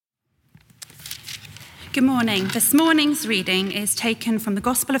Good morning. This morning's reading is taken from the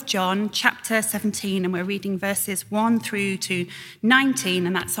Gospel of John, chapter 17, and we're reading verses 1 through to 19,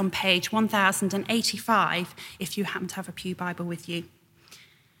 and that's on page 1085 if you happen to have a Pew Bible with you.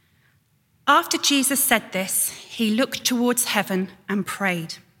 After Jesus said this, he looked towards heaven and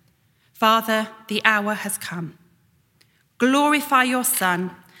prayed, "Father, the hour has come. Glorify your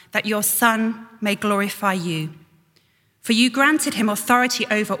Son, that your Son may glorify you. For you granted him authority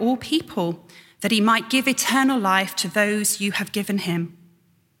over all people, that he might give eternal life to those you have given him.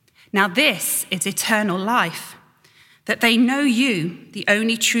 Now this is eternal life, that they know you, the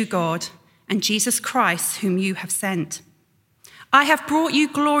only true God, and Jesus Christ, whom you have sent. I have brought you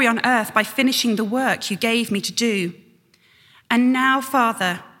glory on earth by finishing the work you gave me to do. And now,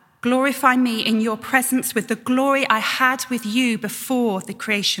 Father, glorify me in your presence with the glory I had with you before the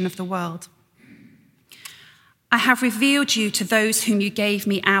creation of the world. I have revealed you to those whom you gave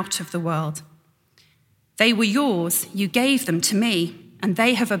me out of the world. They were yours, you gave them to me, and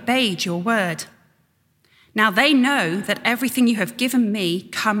they have obeyed your word. Now they know that everything you have given me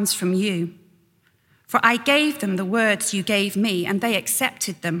comes from you. For I gave them the words you gave me, and they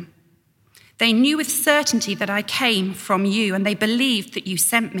accepted them. They knew with certainty that I came from you, and they believed that you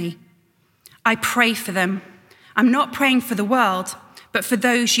sent me. I pray for them. I'm not praying for the world, but for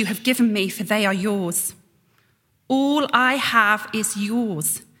those you have given me, for they are yours. All I have is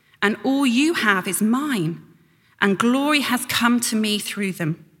yours, and all you have is mine, and glory has come to me through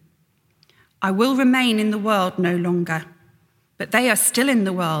them. I will remain in the world no longer, but they are still in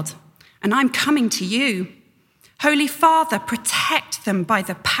the world, and I'm coming to you. Holy Father, protect them by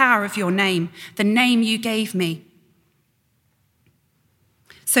the power of your name, the name you gave me,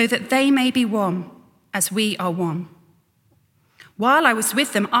 so that they may be one as we are one. While I was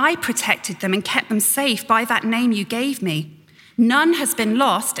with them, I protected them and kept them safe by that name you gave me. None has been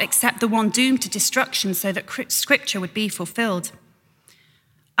lost except the one doomed to destruction, so that scripture would be fulfilled.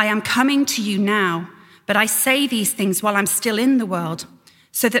 I am coming to you now, but I say these things while I'm still in the world,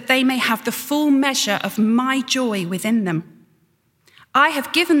 so that they may have the full measure of my joy within them. I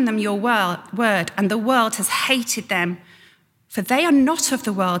have given them your word, and the world has hated them, for they are not of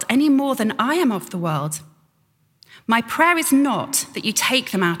the world any more than I am of the world. My prayer is not that you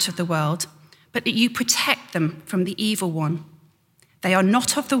take them out of the world, but that you protect them from the evil one. They are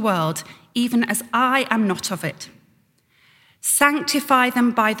not of the world, even as I am not of it. Sanctify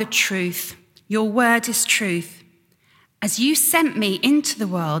them by the truth. Your word is truth. As you sent me into the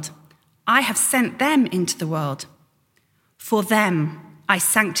world, I have sent them into the world. For them I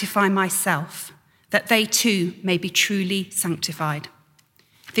sanctify myself, that they too may be truly sanctified.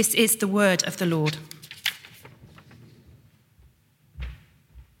 This is the word of the Lord.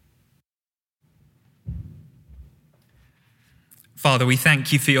 Father, we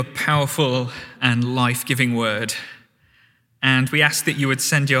thank you for your powerful and life-giving word. And we ask that you would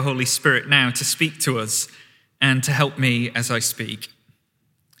send your Holy Spirit now to speak to us and to help me as I speak.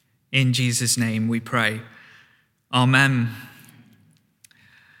 In Jesus' name we pray. Amen.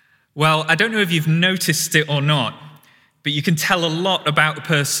 Well, I don't know if you've noticed it or not, but you can tell a lot about a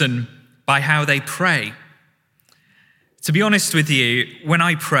person by how they pray. To be honest with you, when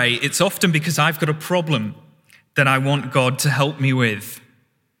I pray, it's often because I've got a problem that I want God to help me with.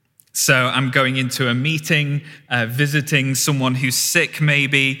 So I'm going into a meeting, visiting someone who's sick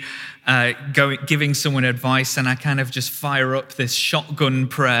maybe, giving someone advice, and I kind of just fire up this shotgun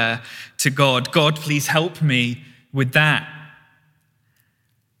prayer to God. God, please help me with that.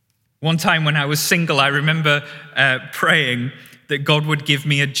 One time when I was single, I remember praying that God would give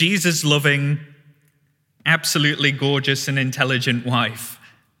me a Jesus-loving, absolutely gorgeous and intelligent wife.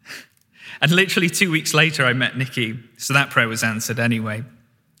 And literally 2 weeks later, I met Nikki, so that prayer was answered anyway.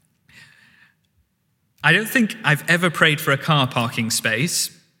 I don't think I've ever prayed for a car parking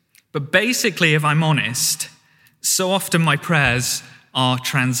space, but basically, if I'm honest, so often my prayers are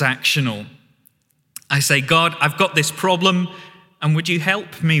transactional. I say, God, I've got this problem, and would you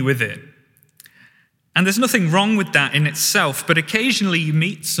help me with it? And there's nothing wrong with that in itself, but occasionally you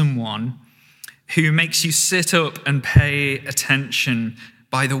meet someone who makes you sit up and pay attention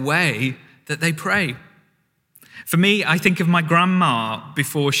by the way that they pray. For me, I think of my grandma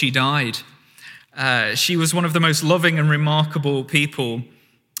before she died. She was one of the most loving and remarkable people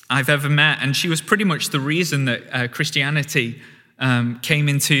I've ever met, and she was pretty much the reason that Christianity came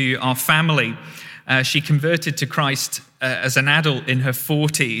into our family. She converted to Christ as an adult in her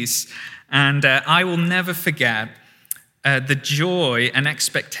 40s, and I will never forget the joy and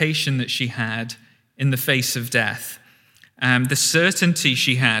expectation that she had in the face of death. The certainty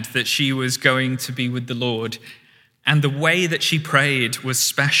she had that she was going to be with the Lord, and the way that she prayed was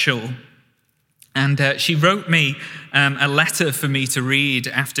special. And she wrote me a letter for me to read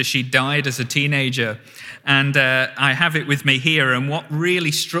after she died as a teenager. And I have it with me here. And what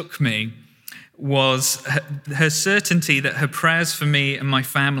really struck me was her certainty that her prayers for me and my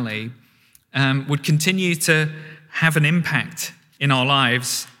family would continue to have an impact in our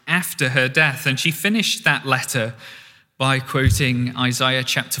lives after her death. And she finished that letter by quoting Isaiah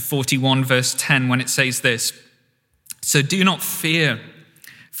chapter 41, verse 10, when it says this: "So do not fear,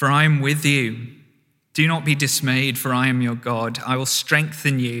 for I am with you. Do not be dismayed, for I am your God. I will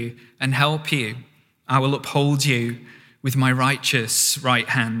strengthen you and help you. I will uphold you with my righteous right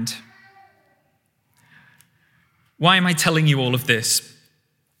hand." Why am I telling you all of this?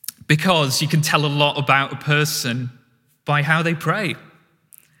 Because you can tell a lot about a person by how they pray.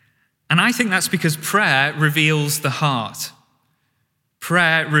 And I think that's because prayer reveals the heart.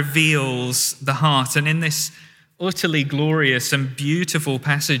 Prayer reveals the heart. And in this utterly glorious and beautiful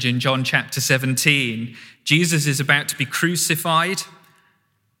passage in John chapter 17, Jesus is about to be crucified.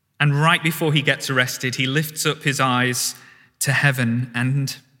 And right before he gets arrested, he lifts up his eyes to heaven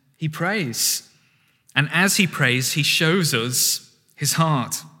and he prays. And as he prays, he shows us his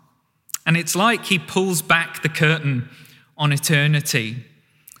heart. And it's like he pulls back the curtain on eternity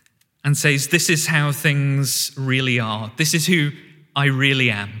and says, this is how things really are. This is who I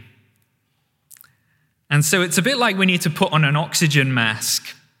really am. And so it's a bit like we need to put on an oxygen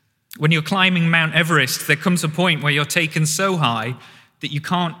mask. When you're climbing Mount Everest, there comes a point where you're taken so high that you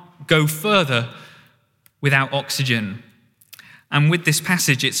can't go further without oxygen. And with this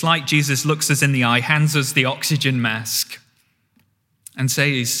passage, it's like Jesus looks us in the eye, hands us the oxygen mask, and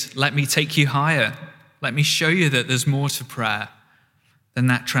says, let me take you higher. Let me show you that there's more to prayer than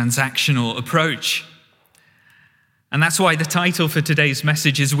that transactional approach. And that's why the title for today's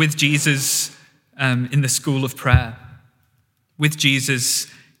message is With Jesus in the School of Prayer. With Jesus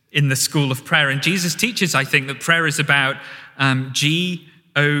in the School of Prayer. And Jesus teaches, I think, that prayer is about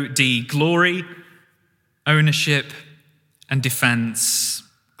G-O-D, glory, ownership, and defense.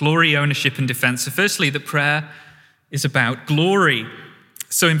 Glory, ownership, and defense. So firstly, that prayer is about glory.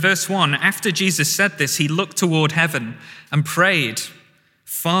 So in verse 1, after Jesus said this, he looked toward heaven and prayed,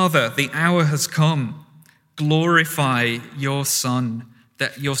 "Father, the hour has come. Glorify your Son,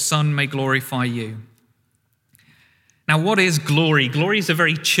 that your Son may glorify you." Now, what is glory? Glory is a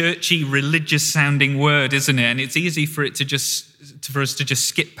very churchy, religious-sounding word, isn't it? And it's easy for us to just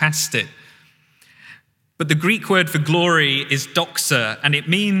skip past it. But the Greek word for glory is doxa, and it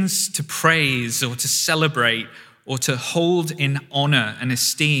means to praise or to celebrate or to hold in honor and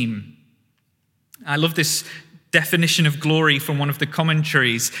esteem. I love this definition of glory from one of the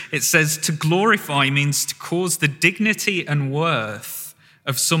commentaries. It says, to glorify means to cause the dignity and worth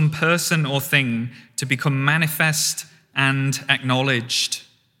of some person or thing to become manifest and acknowledged.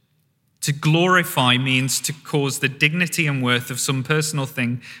 To glorify means to cause the dignity and worth of some person or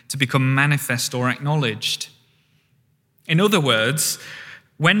thing to become manifest or acknowledged. In other words,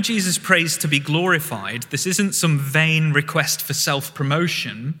 when Jesus prays to be glorified, this isn't some vain request for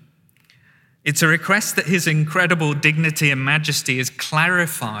self-promotion. It's a request that his incredible dignity and majesty is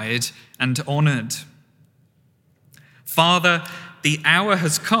clarified and honored. Father, the hour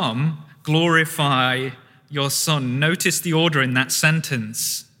has come, glorify your Son. Notice the order in that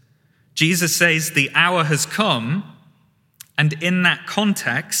sentence. Jesus says the hour has come, and in that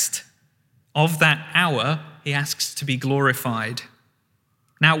context of that hour, he asks to be glorified.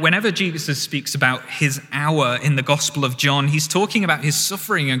 Now, whenever Jesus speaks about his hour in the Gospel of John, he's talking about his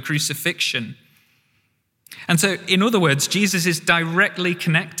suffering and crucifixion. And so, in other words, Jesus is directly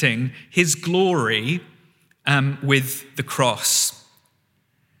connecting his glory with the cross.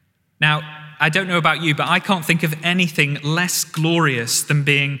 Now, I don't know about you, but I can't think of anything less glorious than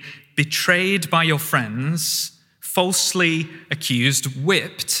being betrayed by your friends, falsely accused,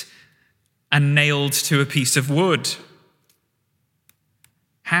 whipped, and nailed to a piece of wood.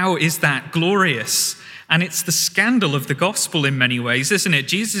 How is that glorious? And it's the scandal of the gospel in many ways, isn't it?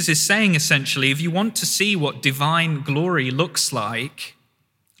 Jesus is saying essentially, if you want to see what divine glory looks like,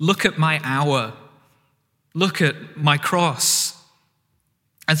 look at my hour. Look at my cross.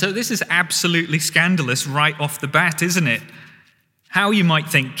 And so this is absolutely scandalous right off the bat, isn't it? How, you might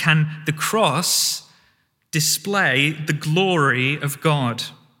think, can the cross display the glory of God?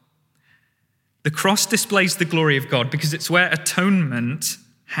 The cross displays the glory of God because it's where atonement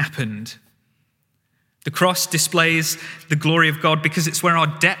happened. The cross displays the glory of God because it's where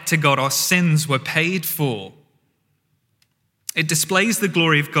our debt to God, our sins, were paid for. It displays the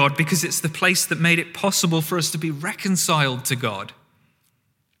glory of God because it's the place that made it possible for us to be reconciled to God.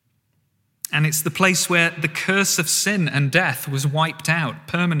 And it's the place where the curse of sin and death was wiped out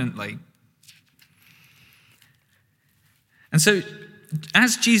permanently. And so,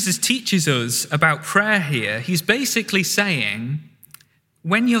 as Jesus teaches us about prayer here, he's basically saying,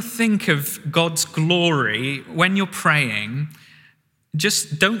 when you think of God's glory, when you're praying,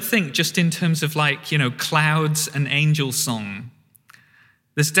 just don't think just in terms of clouds and angel song.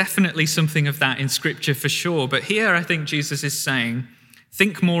 There's definitely something of that in Scripture for sure. But here I think Jesus is saying,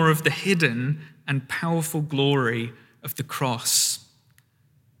 think more of the hidden and powerful glory of the cross.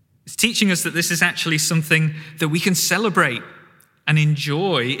 It's teaching us that this is actually something that we can celebrate and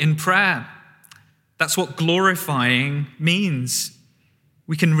enjoy in prayer. That's what glorifying means.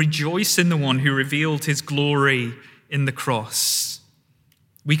 We can rejoice in the one who revealed his glory in the cross.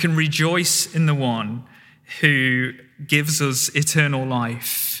 We can rejoice in the one who gives us eternal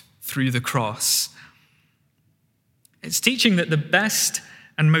life through the cross. It's teaching that the best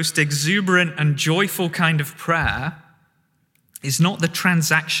and most exuberant and joyful kind of prayer is not the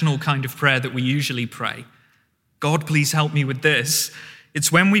transactional kind of prayer that we usually pray. God, please help me with this.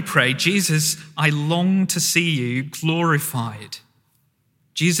 It's when we pray, Jesus, I long to see you glorified.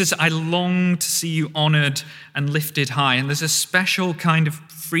 Jesus, I long to see you honored and lifted high. And there's a special kind of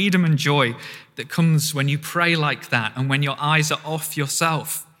freedom and joy that comes when you pray like that and when your eyes are off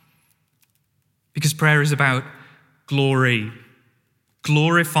yourself. Because prayer is about glory.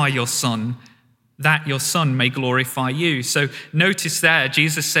 Glorify your Son, that your Son may glorify you. So notice there,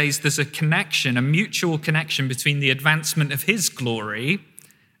 Jesus says there's a connection, a mutual connection between the advancement of his glory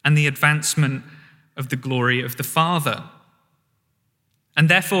and the advancement of the glory of the Father. And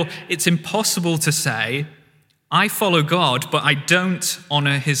therefore, it's impossible to say, I follow God, but I don't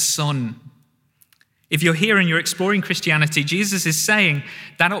honor his Son. If you're here and you're exploring Christianity, Jesus is saying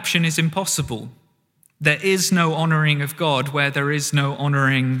that option is impossible. There is no honoring of God where there is no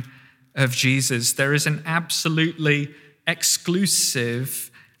honoring of Jesus. There is an absolutely exclusive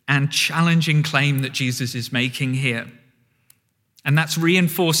and challenging claim that Jesus is making here. And that's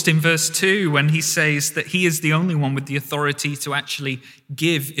reinforced in verse 2 when he says that he is the only one with the authority to actually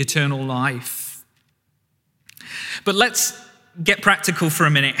give eternal life. But let's get practical for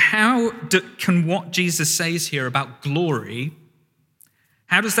a minute. How can what Jesus says here about glory,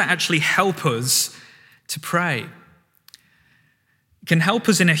 how does that actually help us to pray? It can help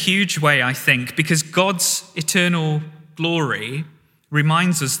us in a huge way, I think, because God's eternal glory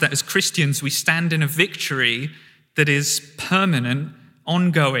reminds us that as Christians we stand in a victory that is permanent,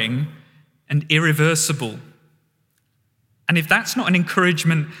 ongoing, and irreversible. And if that's not an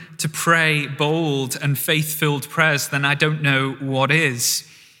encouragement to pray bold and faith-filled prayers, then I don't know what is.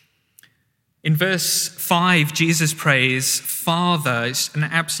 In verse 5, Jesus prays, Father, it's an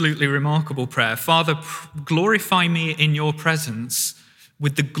absolutely remarkable prayer. Father, glorify me in your presence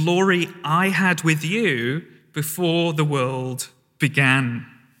with the glory I had with you before the world began.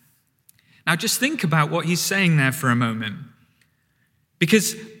 Now just think about what he's saying there for a moment.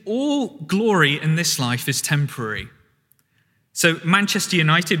 Because all glory in this life is temporary. So Manchester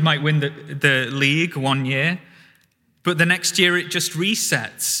United might win the league one year, but the next year it just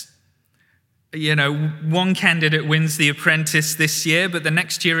resets. You know, one candidate wins The Apprentice this year, but the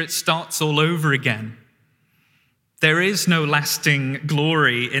next year it starts all over again. There is no lasting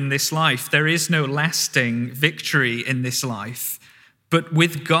glory in this life. There is no lasting victory in this life. But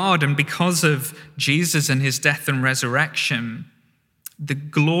with God and because of Jesus and his death and resurrection, the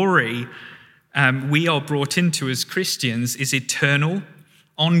glory we are brought into as Christians is eternal,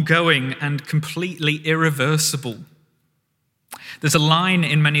 ongoing, and completely irreversible. There's a line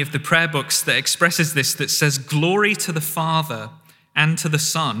in many of the prayer books that expresses this, that says, glory to the Father and to the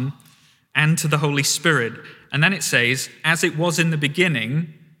Son and to the Holy Spirit. And then it says, as it was in the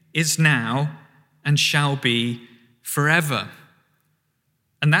beginning, is now, and shall be forever.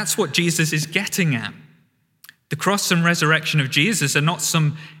 And that's what Jesus is getting at. The cross and resurrection of Jesus are not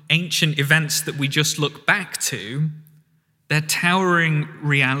some ancient events that we just look back to. They're towering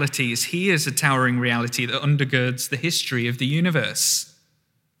realities. He is a towering reality that undergirds the history of the universe.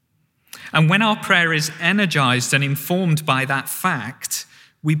 And when our prayer is energized and informed by that fact,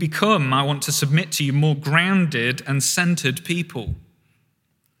 we become, I want to submit to you, more grounded and centered people.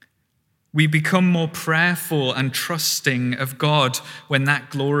 We become more prayerful and trusting of God when that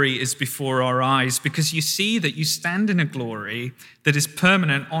glory is before our eyes, because you see that you stand in a glory that is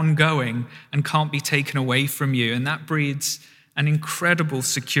permanent, ongoing, and can't be taken away from you. And that breeds an incredible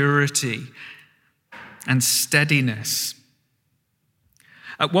security and steadiness.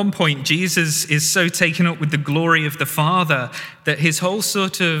 At one point, Jesus is so taken up with the glory of the Father that his whole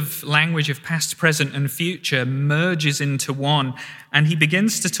sort of language of past, present, and future merges into one. And he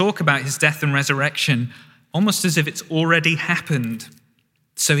begins to talk about his death and resurrection almost as if it's already happened.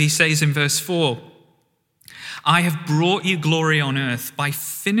 So he says in verse 4, I have brought you glory on earth by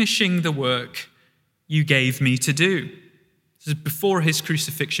finishing the work you gave me to do. This is before his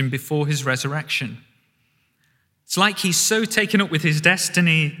crucifixion, before his resurrection. It's like he's so taken up with his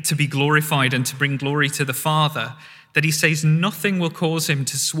destiny to be glorified and to bring glory to the Father that he says nothing will cause him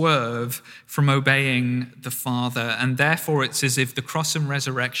to swerve from obeying the Father. And therefore it's as if the cross and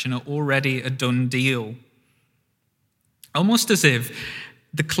resurrection are already a done deal. Almost as if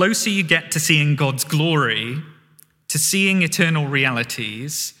the closer you get to seeing God's glory, to seeing eternal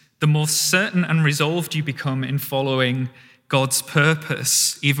realities, the more certain and resolved you become in following God's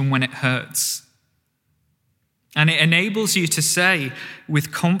purpose, even when it hurts. And it enables you to say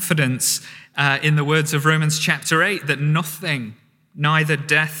with confidence, in the words of Romans chapter 8, that nothing, neither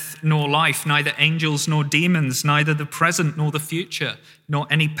death nor life, neither angels nor demons, neither the present nor the future, nor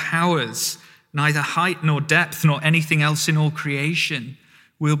any powers, neither height nor depth, nor anything else in all creation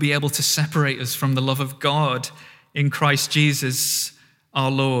will be able to separate us from the love of God in Christ Jesus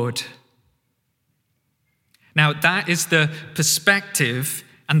our Lord. Now, that is the perspective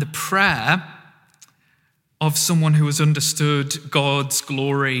and the prayer of someone who has understood God's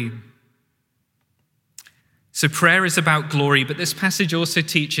glory. So prayer is about glory, but this passage also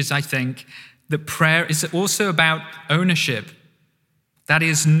teaches, I think, that prayer is also about ownership. That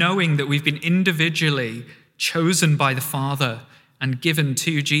is, knowing that we've been individually chosen by the Father and given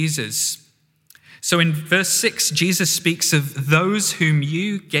to Jesus. So in verse 6, Jesus speaks of those whom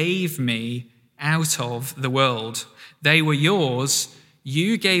you gave me out of the world. They were yours,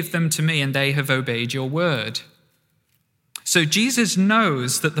 you gave them to me, and they have obeyed your word. So Jesus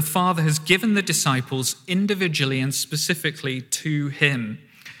knows that the Father has given the disciples individually and specifically to him.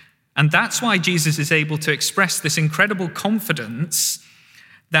 And that's why Jesus is able to express this incredible confidence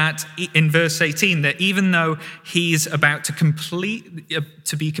that in verse 18, that even though he's about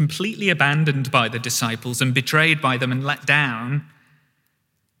to be completely abandoned by the disciples and betrayed by them and let down,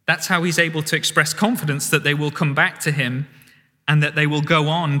 that's how he's able to express confidence that they will come back to him and that they will go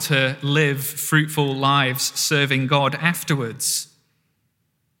on to live fruitful lives serving God afterwards.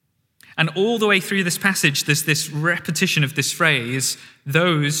 And all the way through this passage, there's this repetition of this phrase,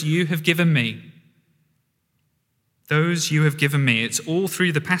 those you have given me. Those you have given me. It's all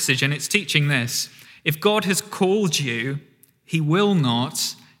through the passage, and it's teaching this. If God has called you, he will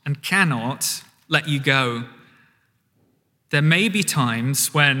not and cannot let you go. There may be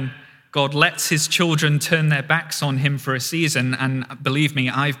times when God lets his children turn their backs on him for a season, and believe me,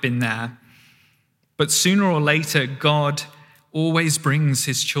 I've been there. But sooner or later, God always brings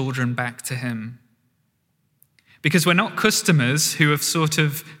his children back to him. Because we're not customers who have sort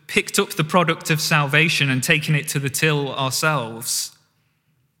of picked up the product of salvation and taken it to the till ourselves.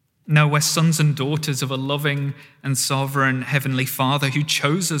 No, we're sons and daughters of a loving and sovereign heavenly Father who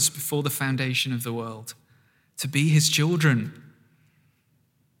chose us before the foundation of the world to be his children.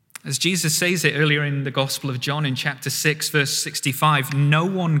 As Jesus says it earlier in the Gospel of John in chapter 6, verse 65, no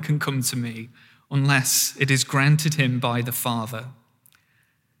one can come to me unless it is granted him by the Father.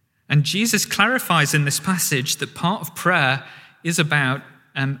 And Jesus clarifies in this passage that part of prayer is about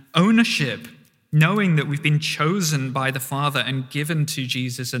ownership, knowing that we've been chosen by the Father and given to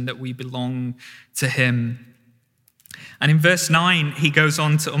Jesus and that we belong to him. And in verse 9, he goes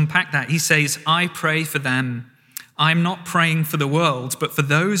on to unpack that. He says, I pray for them. I'm not praying for the world, but for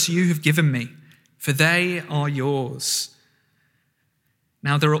those you have given me, for they are yours.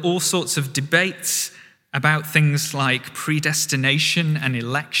 Now, there are all sorts of debates about things like predestination and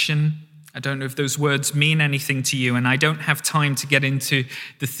election. I don't know if those words mean anything to you, and I don't have time to get into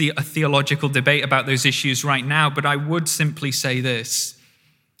a theological debate about those issues right now, but I would simply say this.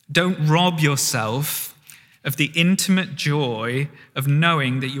 Don't rob yourself of the intimate joy of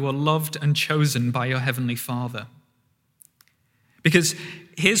knowing that you are loved and chosen by your Heavenly Father. Because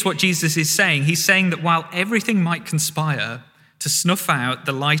here's what Jesus is saying. He's saying that while everything might conspire to snuff out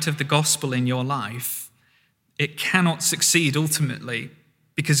the light of the gospel in your life, it cannot succeed ultimately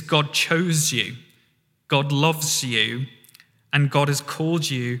because God chose you, God loves you, and God has called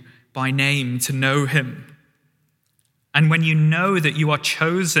you by name to know him. And when you know that you are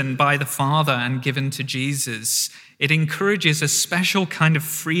chosen by the Father and given to Jesus, it encourages a special kind of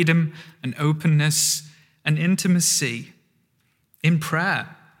freedom and openness and intimacy in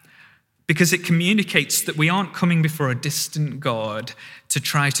prayer, because it communicates that we aren't coming before a distant God to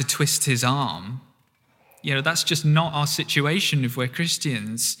try to twist his arm. You know, that's just not our situation if we're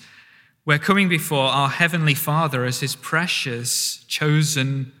Christians. We're coming before our Heavenly Father as his precious,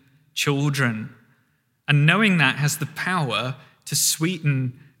 chosen children. And knowing that has the power to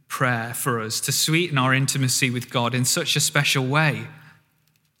sweeten prayer for us, to sweeten our intimacy with God in such a special way.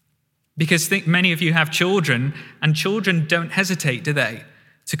 Because many of you have children, and children don't hesitate, do they,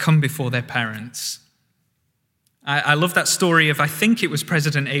 to come before their parents. I love that story of, I think it was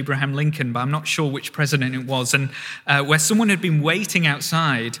President Abraham Lincoln, but I'm not sure which president it was, and where someone had been waiting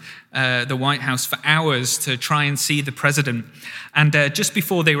outside the White House for hours to try and see the president. And just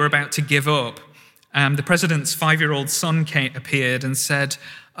before they were about to give up, the president's 5-year-old son appeared and said,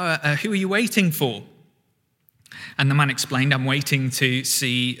 who are you waiting for? And the man explained, I'm waiting to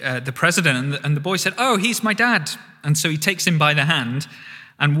see the president. And the boy said, oh, he's my dad. And so he takes him by the hand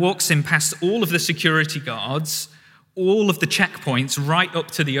and walks him past all of the security guards, all of the checkpoints, right up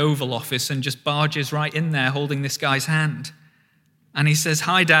to the Oval Office, and just barges right in there holding this guy's hand. And he says,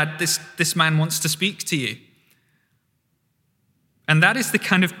 hi, Dad, this man wants to speak to you. And that is the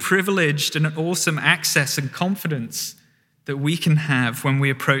kind of privileged and awesome access and confidence that we can have when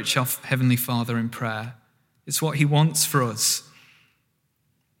we approach our Heavenly Father in prayer. It's what he wants for us.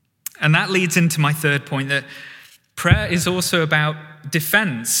 And that leads into my third point, that prayer is also about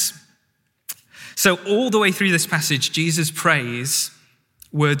defense. So all the way through this passage, Jesus prays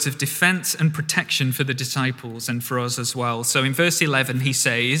words of defense and protection for the disciples and for us as well. So in verse 11, he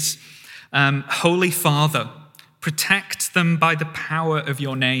says, Holy Father, protect them by the power of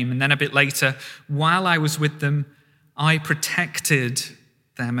your name. And then a bit later, while I was with them, I protected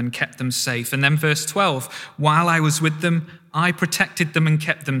them and kept them safe. And then verse 12, while I was with them, I protected them and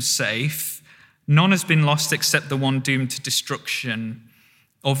kept them safe. None has been lost except the one doomed to destruction.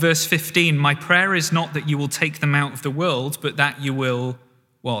 Or verse 15, my prayer is not that you will take them out of the world, but that you will,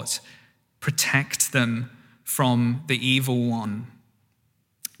 what? Protect them from the evil one.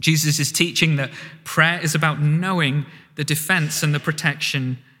 Jesus is teaching that prayer is about knowing the defense and the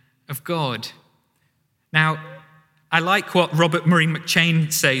protection of God. Now, I like what Robert Murray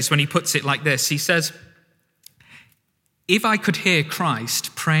McCheyne says when he puts it like this. He says, if I could hear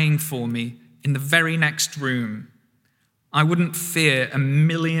Christ praying for me in the very next room, I wouldn't fear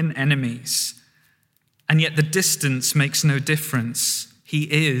 1,000,000 enemies. And yet the distance makes no difference. He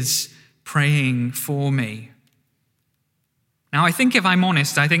is praying for me. Now, I think if I'm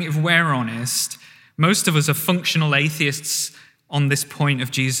honest, if we're honest, most of us are functional atheists on this point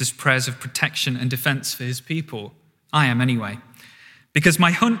of Jesus' prayers of protection and defense for his people. I am anyway. Because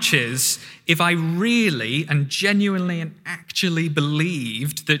my hunch is, if I really and genuinely and actually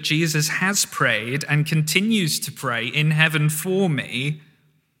believed that Jesus has prayed and continues to pray in heaven for me,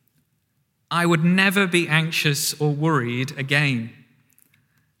 I would never be anxious or worried again.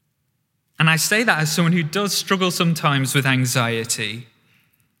 And I say that as someone who does struggle sometimes with anxiety.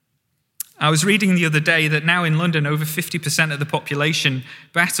 I was reading the other day that now in London, over 50% of the population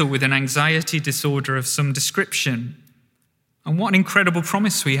battle with an anxiety disorder of some description. And what an incredible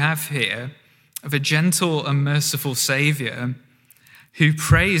promise we have here of a gentle and merciful Savior who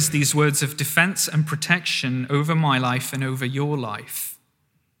prays these words of defense and protection over my life and over your life.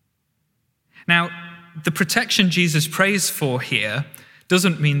 Now, the protection Jesus prays for here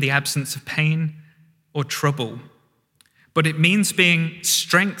doesn't mean the absence of pain or trouble, but it means being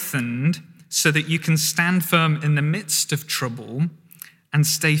strengthened so that you can stand firm in the midst of trouble and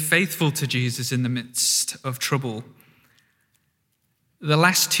stay faithful to Jesus in the midst of trouble. The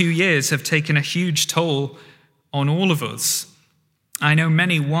last 2 years have taken a huge toll on all of us. I know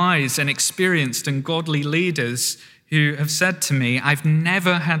many wise and experienced and godly leaders who have said to me, I've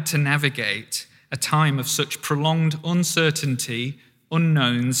never had to navigate a time of such prolonged uncertainty,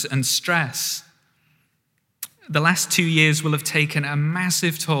 unknowns, and stress. The last 2 years will have taken a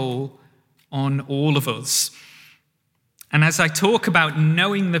massive toll on all of us. And as I talk about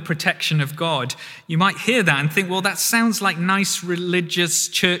knowing the protection of God, you might hear that and think, well, that sounds like nice, religious,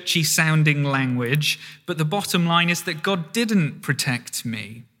 churchy sounding language, but the bottom line is that God didn't protect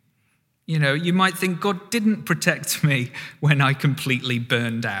me. You know, you might think God didn't protect me when I completely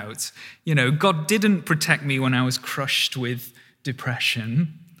burned out. You know, God didn't protect me when I was crushed with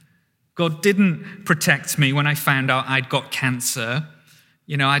depression. God didn't protect me when I found out I'd got cancer.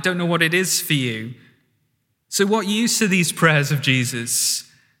 You know, I don't know what it is for you. So what use are these prayers of Jesus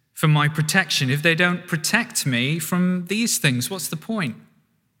for my protection if they don't protect me from these things? What's the point?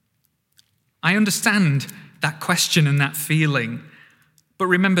 I understand that question and that feeling. But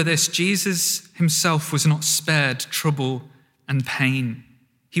remember this, Jesus himself was not spared trouble and pain.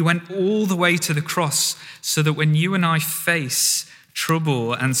 He went all the way to the cross so that when you and I face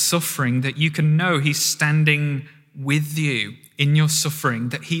trouble and suffering, that you can know he's standing with you in your suffering,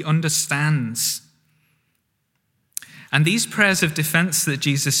 that he understands. And these prayers of defense that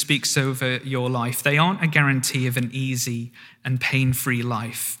Jesus speaks over your life, they aren't a guarantee of an easy and pain-free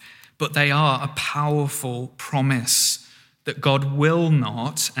life, but they are a powerful promise that God will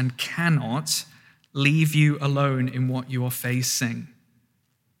not and cannot leave you alone in what you are facing.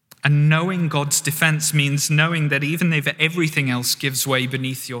 And knowing God's defense means knowing that even if everything else gives way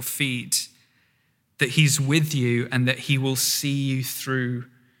beneath your feet, that he's with you and that he will see you through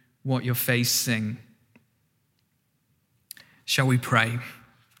what you're facing. Shall we pray?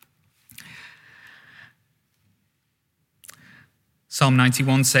 Psalm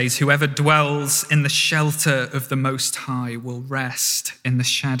 91 says, "Whoever dwells in the shelter of the Most High will rest in the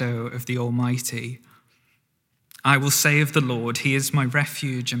shadow of the Almighty. I will say of the Lord, he is my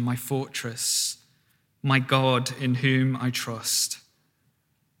refuge and my fortress, my God in whom I trust."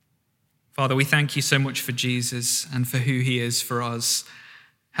 Father, we thank you so much for Jesus and for who he is for us.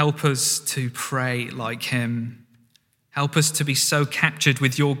 Help us to pray like him. Help us to be so captured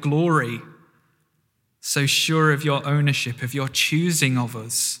with your glory, so sure of your ownership, of your choosing of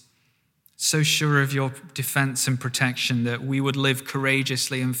us, so sure of your defense and protection that we would live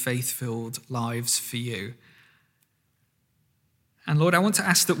courageously and faith-filled lives for you. And Lord, I want to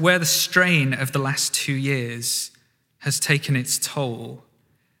ask that where the strain of the last 2 years has taken its toll,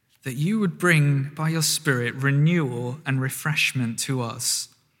 that you would bring by your Spirit renewal and refreshment to us,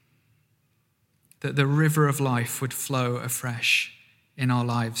 that the river of life would flow afresh in our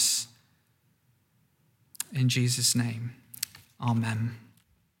lives. In Jesus' name, amen.